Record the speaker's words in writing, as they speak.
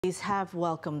Police have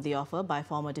welcomed the offer by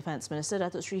former Defence Minister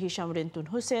Datuk Seri Hishammuddin Tun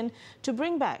Hussein to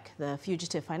bring back the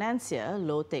fugitive financier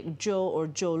Low Taek Jho or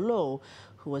Jho Low,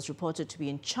 who was reported to be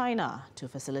in China to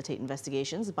facilitate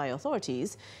investigations by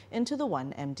authorities into the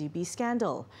 1MDB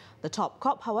scandal. The top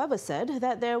cop, however, said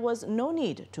that there was no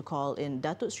need to call in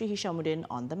Datuk Seri Hishammuddin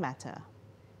on the matter.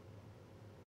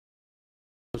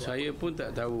 Saya pun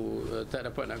tak tahu, tak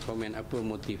dapat nak komen apa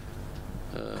motif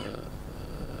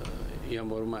Yang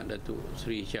Berhormat Datuk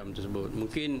Seri Hisham tersebut.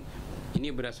 Mungkin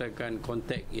ini berdasarkan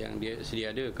kontak yang dia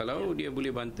sedia ada. Kalau dia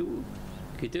boleh bantu,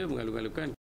 kita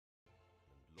mengalu-alukan.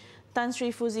 Tan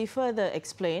Sri Fuzi further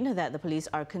explained that the police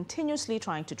are continuously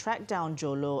trying to track down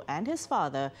Jho Low and his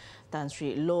father, Tan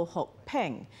Sri Low Hok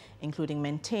Peng, including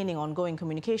maintaining ongoing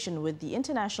communication with the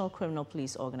International Criminal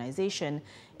Police Organization,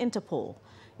 Interpol.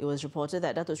 It was reported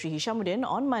that Datuk Seri Hishammuddin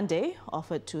on Monday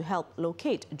offered to help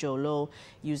locate Jho Low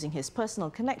using his personal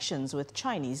connections with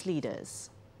Chinese leaders.